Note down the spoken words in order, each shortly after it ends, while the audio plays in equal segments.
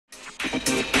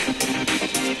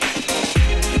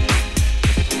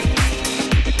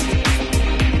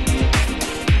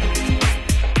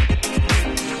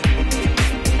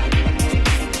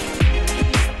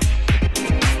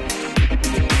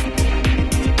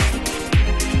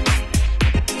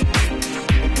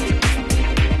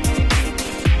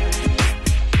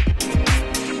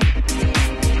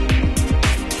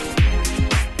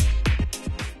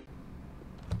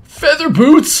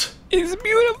boots! It's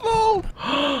beautiful!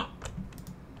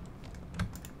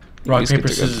 Rock, paper,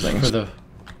 scissors for the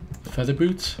feather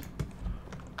boots.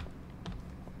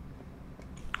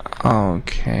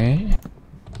 Okay.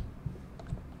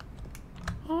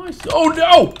 Oh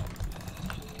no!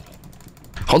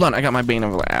 Hold on, I got my Bane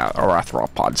of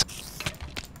Arthropods.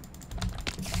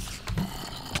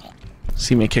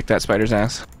 See me kick that spider's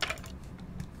ass?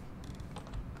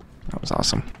 That was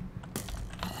awesome.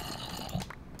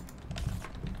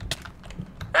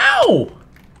 Ow!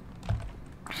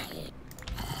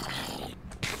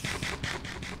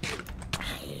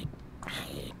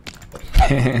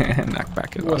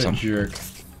 Knockback is awesome. What a jerk.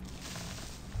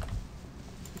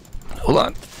 Hold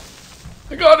on.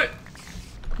 I got it!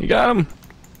 You got him.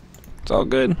 It's all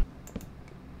good.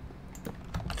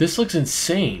 This looks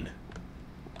insane.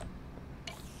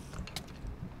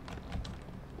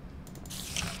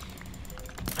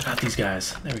 I got these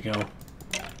guys. There we go.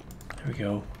 There we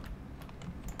go.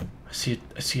 I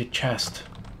see a chest.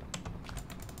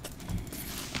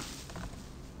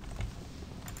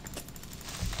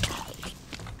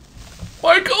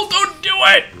 Michael, don't do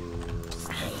it!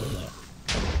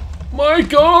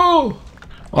 Michael!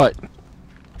 What?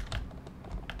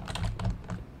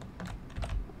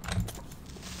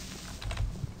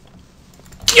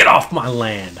 Get off my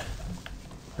land!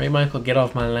 Right, Michael? Get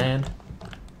off my land.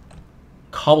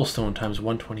 Cobblestone times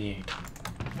 128.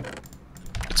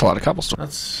 It's a lot of cobblestone.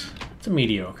 It's a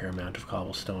mediocre amount of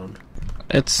cobblestone.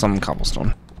 It's some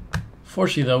cobblestone.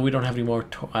 Fortunately, though, we don't have any more.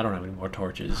 I don't have any more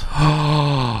torches.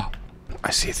 Oh,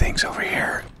 I see things over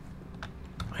here.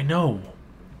 I know.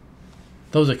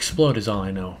 Those explode is all I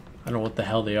know. I don't know what the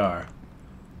hell they are.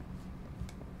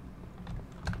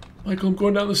 Michael, I'm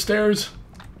going down the stairs.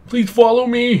 Please follow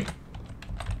me.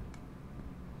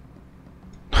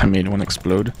 I made one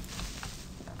explode.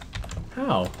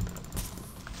 How?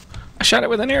 I shot it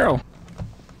with an arrow.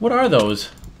 What are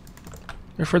those?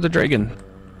 They're for the dragon.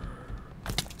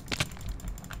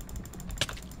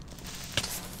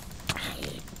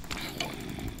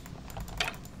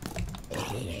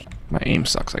 My aim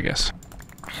sucks, I guess.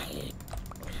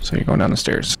 So you're going down the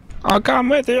stairs. I'll come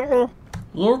with you.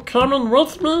 You're coming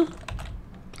with me?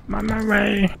 I'm on my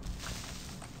way.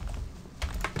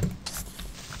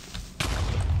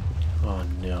 Oh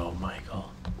no,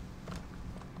 Michael.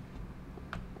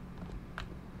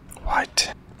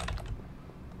 What?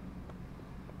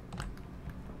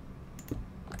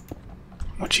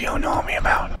 What you know me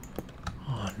about?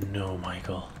 Oh no,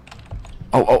 Michael.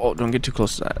 Oh, don't get too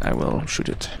close to that. I will shoot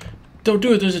it. Don't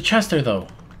do it, there's a chest there though.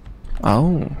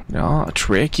 Oh, no,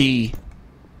 tricky.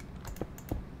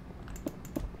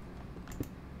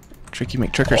 Tricky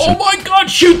McTrickerson. Oh my god,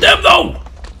 shoot them though!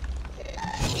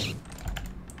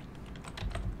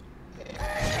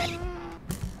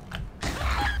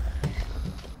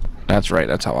 That's right,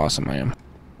 that's how awesome I am.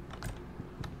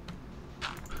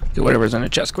 Get whatever's in the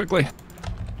chest quickly.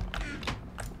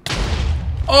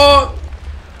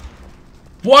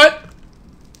 What?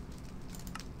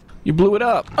 You blew it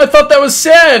up. I thought that was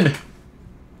sand!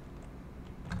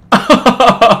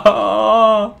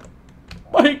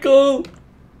 Michael!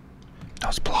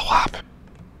 Those blow up.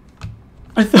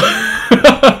 I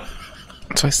thought...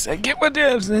 So I said, get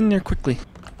whatever's in there quickly.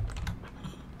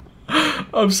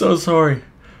 I'm so sorry.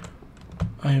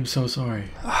 I am so sorry.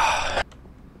 I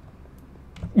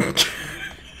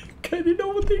didn't know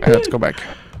what they did. Let's go back.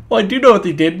 Well, I do know what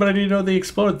they did, but I didn't know they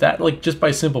exploded that, like, just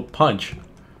by simple punch.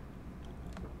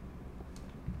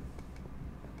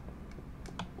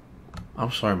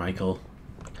 I'm sorry, Michael.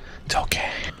 It's okay.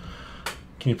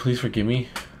 Can you please forgive me?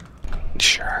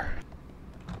 Sure.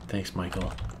 Thanks,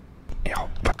 Michael. Yep.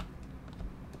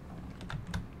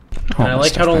 And I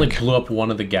like how it only blew up one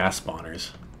of the gas spawners.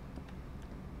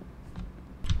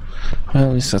 Well,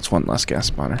 at least that's one less gas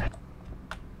spawner.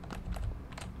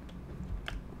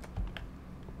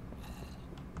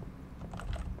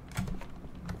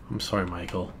 I'm sorry,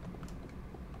 Michael.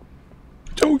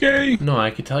 It's okay. No,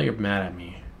 I can tell you're mad at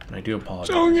me. And I do apologize.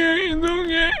 It's okay. It's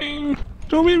okay.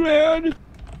 Don't be mad.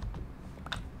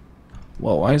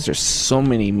 Whoa, why is there so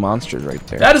many monsters right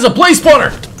there? That is a blaze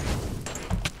spawner!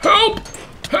 Help!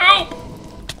 Help!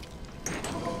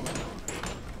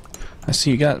 I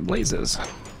see you got blazes.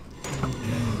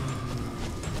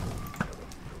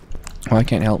 Well, I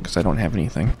can't help because I don't have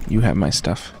anything. You have my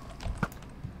stuff.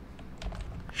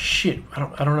 Shit, I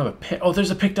don't have a pick. Oh,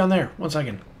 there's a pick down there. 1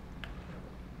 second.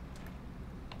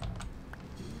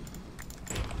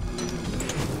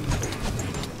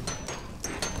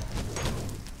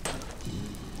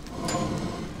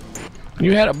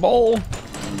 You had a bowl.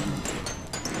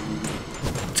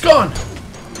 It's gone!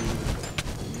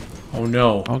 Oh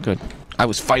no. Oh, good. I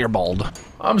was fireballed.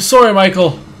 I'm sorry,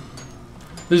 Michael.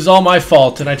 This is all my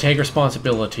fault, and I take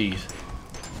responsibility.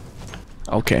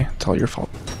 Okay, it's all your fault.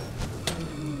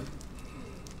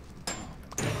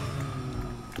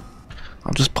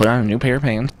 I'll just put on a new pair of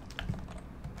pants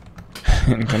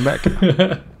and come back.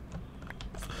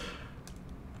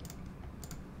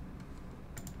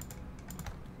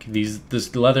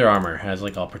 This leather armor has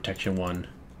like all protection 1.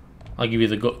 I'll give you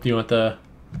the do you want the,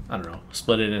 I don't know,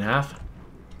 split it in half?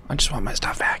 I just want my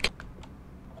stuff back.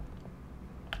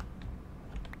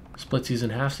 Splitsies and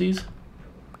halfsies?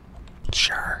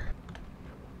 Sure.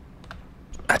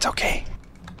 That's okay.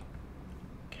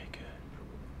 Okay, good.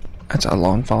 That's a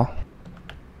long fall.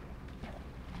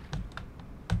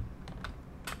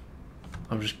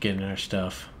 I'm just getting our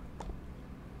stuff.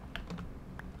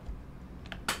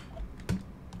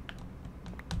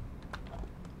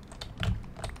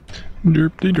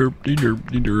 Derp-de derp-de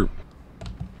derp-de derp.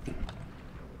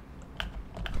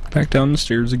 Back down the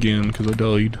stairs again because I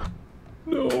died.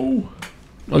 No.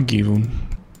 Again.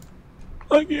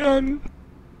 Again.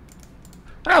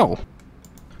 Ow.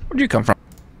 Where'd you come from?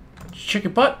 Did you check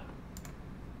your butt?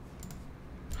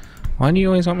 Why do you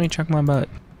always want me to check my butt?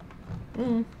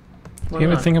 Why You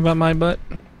ever not? think about my butt?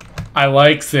 I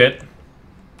likes it.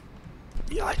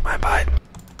 You like my butt?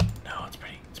 No, it's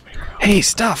pretty gross. Hey,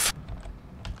 stuff!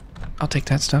 I'll take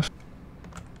that stuff.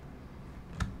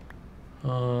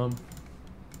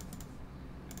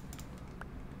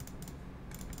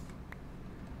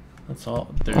 That's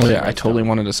all. Oh yeah, I totally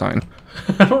wanted a sign.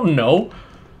 I don't know.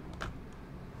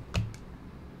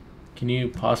 Can you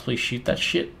possibly shoot that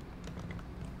shit?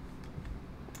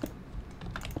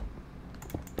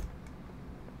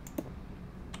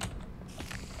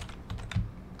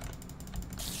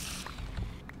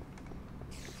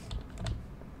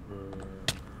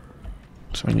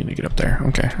 So I need to get up there.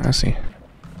 Okay, I see.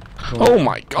 Oh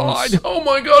my god! Oh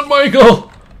my god,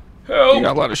 Michael! Help! You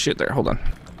got a lot of shit there. Hold on.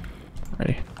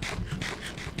 Ready?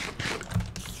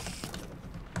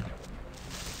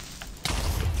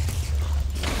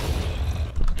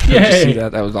 Did you see Yay!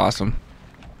 that? That was awesome.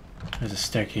 There's a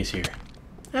staircase here.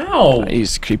 Ow! I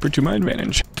used creeper to my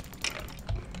advantage.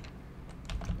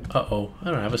 Uh-oh,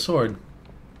 I don't have a sword.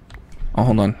 Oh,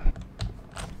 hold on.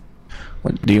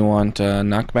 What do you want?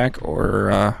 Knockback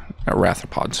or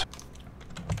arthropods?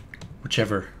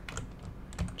 Whichever.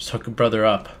 Just hook a brother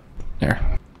up.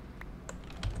 There.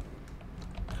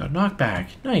 Got a knockback.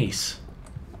 Nice.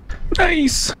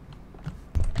 Nice.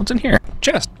 What's in here?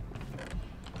 Chest.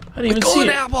 I didn't even see Golden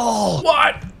it. apple.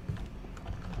 What?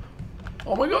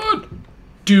 Oh my god!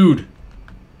 Dude.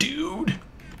 Dude.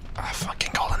 A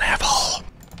fucking golden apple.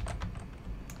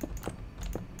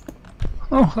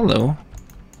 Oh, hello.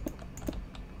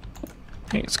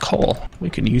 Hey, it's coal. We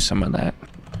could use some of that.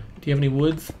 Do you have any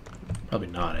woods? Probably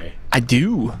not, eh? I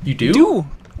do. You do?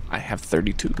 I have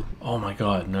 32. Oh my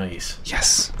god, nice.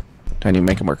 Yes. Do I need to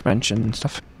make a workbench and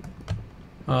stuff?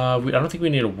 I don't think we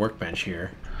need a workbench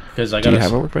here. Because I Do got you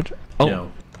have a workbench? Oh,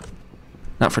 No.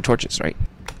 not for torches, right?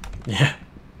 Yeah.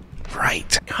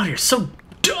 Right. God, you're so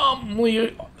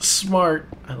dumbly smart.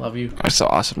 I love you. I'm so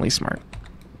awesomely smart.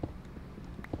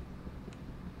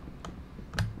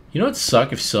 You know what'd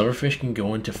suck if silverfish can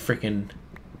go into frickin'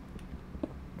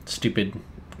 stupid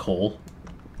coal?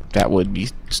 That would be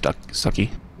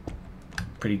sucky.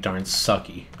 Pretty darn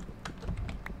sucky.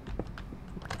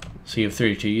 So you have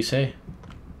 32, you say?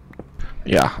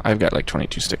 Yeah, I've got like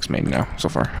 22 sticks made now so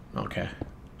far. Okay.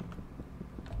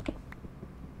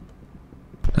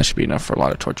 That should be enough for a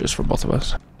lot of torches for both of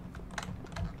us.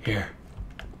 Here,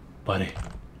 buddy.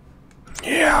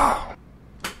 Yeah.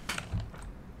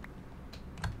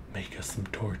 Make us some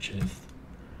torches.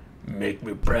 Make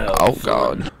me proud. Oh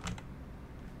god.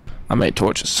 I made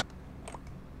torches.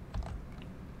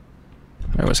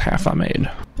 There was half I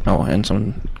made. Oh, and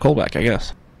some coal back, I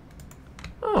guess.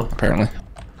 Oh. Apparently.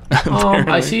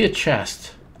 I see a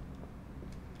chest.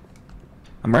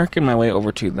 I'm working my way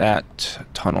over to that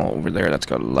tunnel over there that's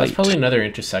got a light. That's probably another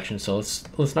intersection, so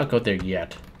let's not go there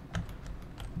yet.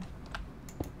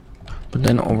 But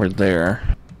then over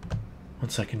there... 1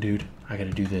 second, dude. I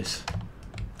gotta do this.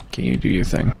 Can you do your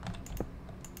thing?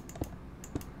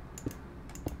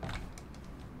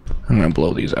 I'm gonna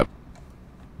blow these up.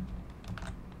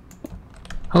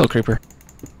 Hello, creeper.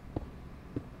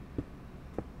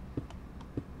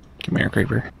 Come here,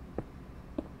 creeper.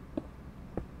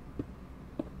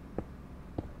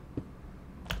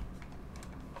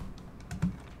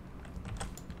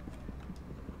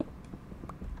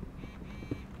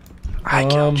 I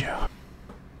killed you.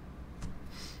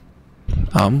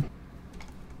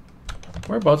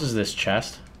 Whereabouts is this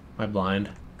chest? Am I blind?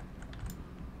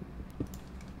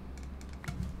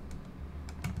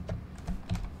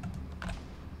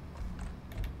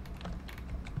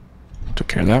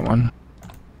 care of that one.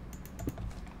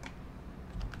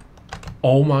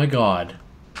 Oh my god.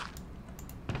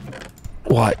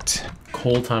 What?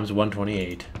 Coal times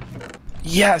 128.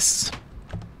 Yes!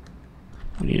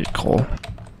 We needed coal.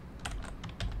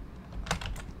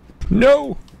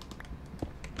 No!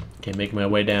 Okay, making my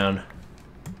way down.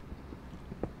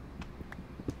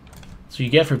 So you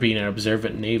get for being an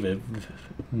observant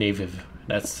native.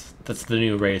 That's the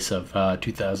new race of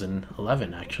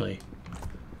 2011, actually.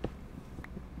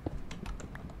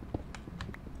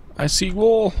 I see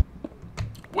wool.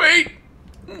 Wait!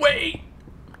 Wait!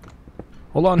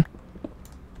 Hold on.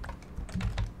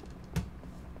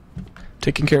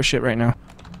 Taking care of shit right now.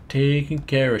 Taking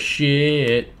care of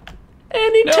shit.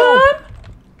 Anytime!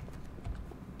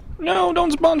 No! No,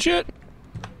 don't spawn shit.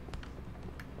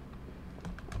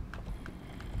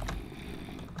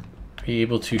 Are you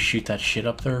able to shoot that shit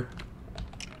up there?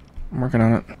 I'm working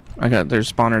on it.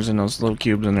 There's spawners in those little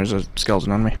cubes and there's a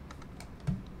skeleton on me.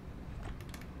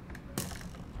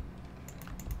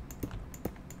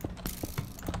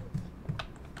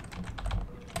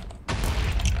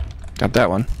 Got that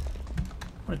one.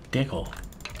 What a dickhole.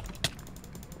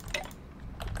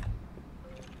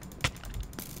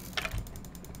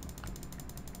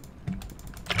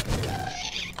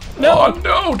 No! Oh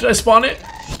no! Did I spawn it?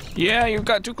 Yeah, you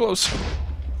got too close.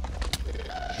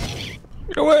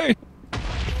 Get away!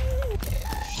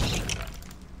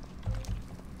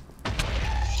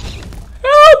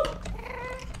 Help!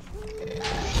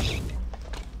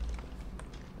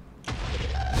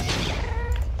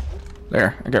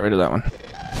 There, I got rid of that one.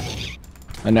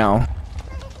 And now...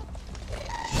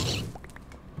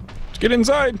 Let's get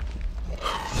inside!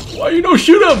 Why you don't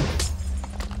shoot him?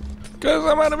 Because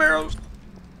I'm out of arrows.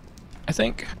 I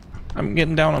think. I'm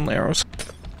getting down on the arrows.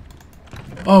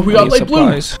 Oh, we got light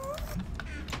blue.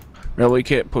 Railway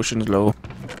kit, potions low.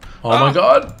 Oh my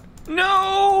god.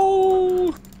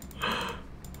 No!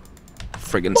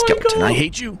 Friggin' skeleton, god. I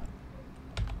hate you.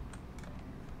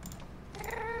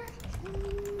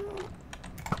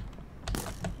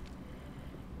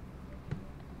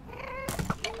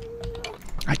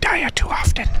 I die too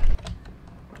often.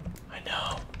 I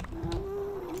know.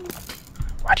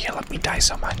 Why do you let me die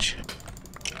so much?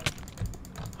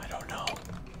 I don't know.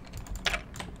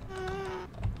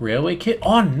 Railway kit?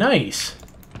 Oh, nice.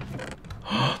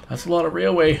 That's a lot of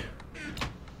railway.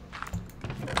 I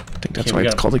think that's why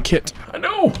it's called a kit. I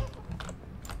know.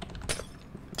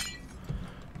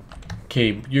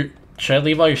 Okay, should I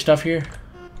leave all your stuff here?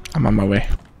 I'm on my way.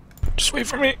 Just wait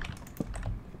for me.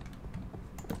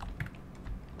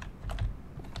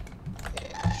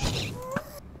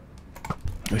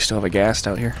 We still have a ghast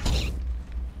out here.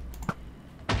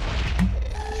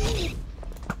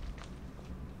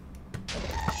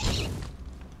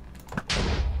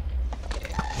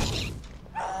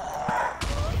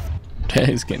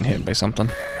 He's getting hit by something.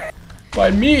 By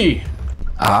me.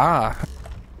 Ah.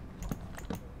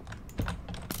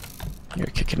 You're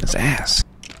kicking his ass.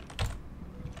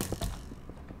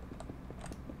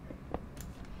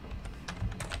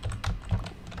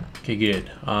 Okay, good.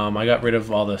 I got rid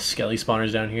of all the skelly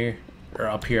spawners down here. Or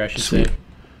up here, I should Sweet. say.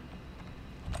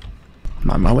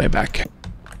 I'm on my way back.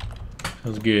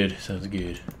 Sounds good. Sounds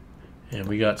good. And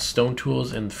we got stone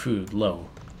tools and food low.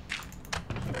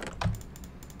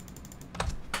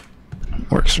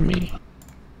 Works for me.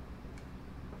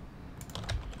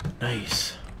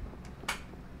 Nice.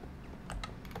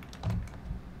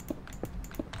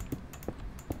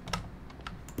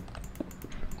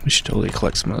 We should totally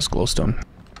collect some of this glowstone.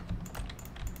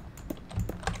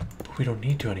 We don't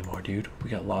need to anymore, dude. We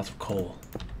got lots of coal.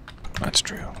 That's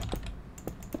true.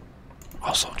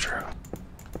 Also true.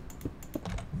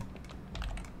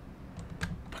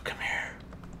 But come here.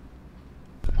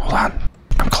 Hold on.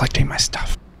 I'm collecting my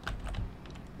stuff.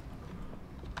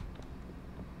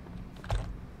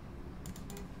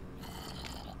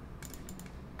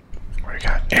 What do we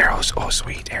got? Arrows. Oh,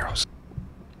 sweet. Arrows.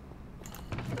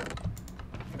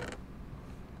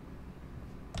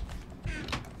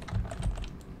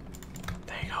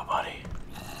 There you go, buddy.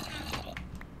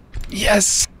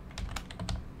 Yes!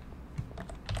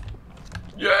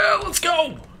 Yeah, let's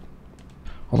go!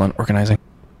 Hold on. Organizing.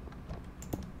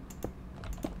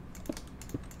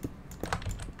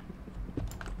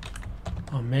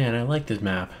 Oh man, I like this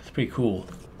map. It's pretty cool.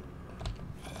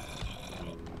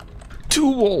 2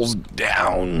 walls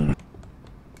down.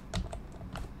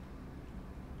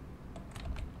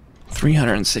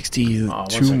 362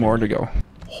 1 more to go.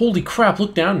 Holy crap,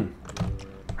 look down.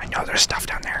 I know there's stuff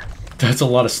down there. That's a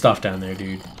lot of stuff down there,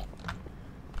 dude.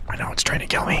 I know it's trying to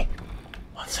kill me.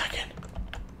 1 second.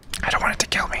 I don't want it to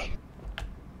kill me.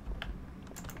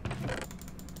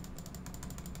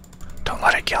 Don't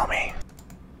let it kill me.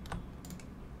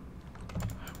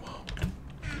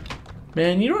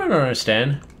 Man, you know what I don't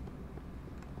understand?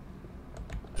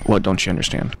 What don't you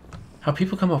understand? How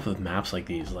people come up with maps like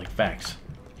these, like Vex.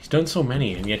 He's done so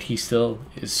many, and yet he still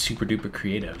is super duper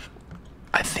creative.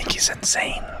 I think he's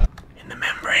insane. In the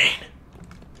membrane.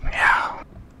 Yeah.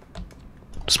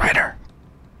 Spider.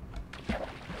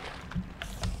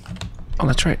 Oh,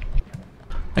 that's right.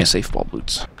 My safe ball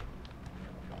boots.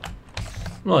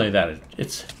 Not only that,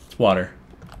 it's water.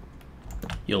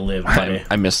 You'll live, buddy.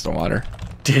 I missed the water.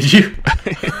 Did you?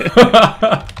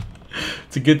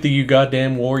 It's a good thing you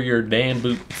goddamn wore your damn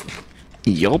boots.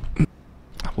 Yup.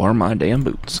 I wore my damn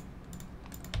boots.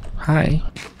 Hi.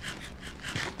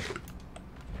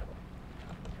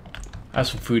 I have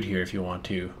some food here if you want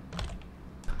to.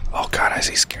 Oh god, I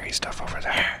see scary stuff over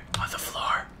there. Here, on the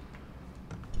floor.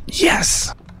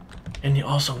 Yes! And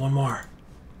also one more.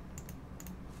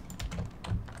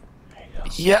 There you go.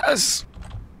 Yes!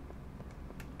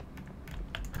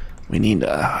 We need,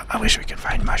 I wish we could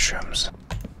find mushrooms.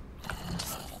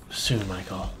 Soon,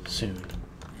 Michael. Soon.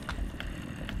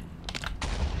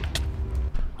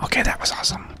 Okay, that was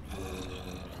awesome.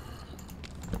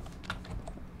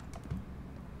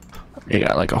 You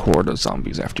got like a horde of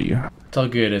zombies after you. It's all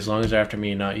good as long as they're after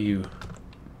me, not you.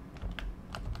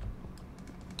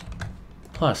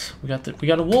 Plus, we got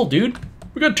a wool, dude.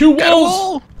 We got 2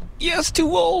 wolves. Yes, 2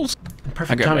 wolves.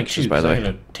 Perfect timing too, because I'm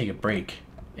gonna take a break,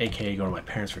 aka go to my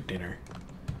parents for dinner.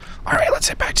 All right, let's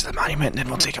head back to the monument and then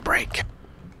we'll take a break.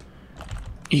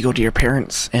 You go to your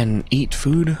parents and eat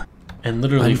food. And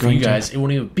literally for you guys, it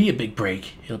won't even be a big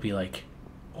break. It'll be like,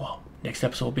 well, next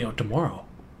episode will be out tomorrow.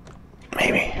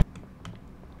 Maybe.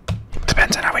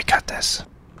 Depends on how we cut this.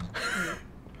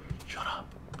 Shut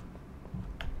up.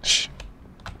 Shh.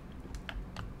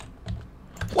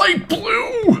 Light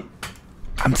blue!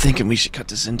 I'm thinking we should cut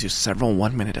this into several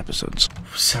 1-minute episodes.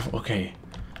 Okay.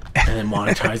 And then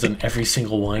monetize on every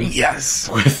single one. Yes.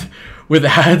 With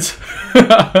ads.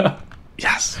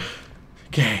 Yes.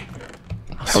 Okay.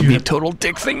 That would be a total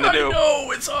dick thing to do. I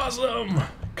know, it's awesome.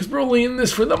 Because we're only in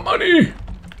this for the money.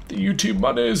 The YouTube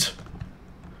monies.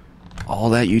 All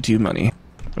that YouTube money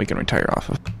we can retire off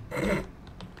of.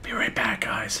 Be right back,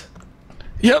 guys.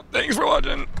 Yep, thanks for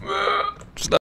watching.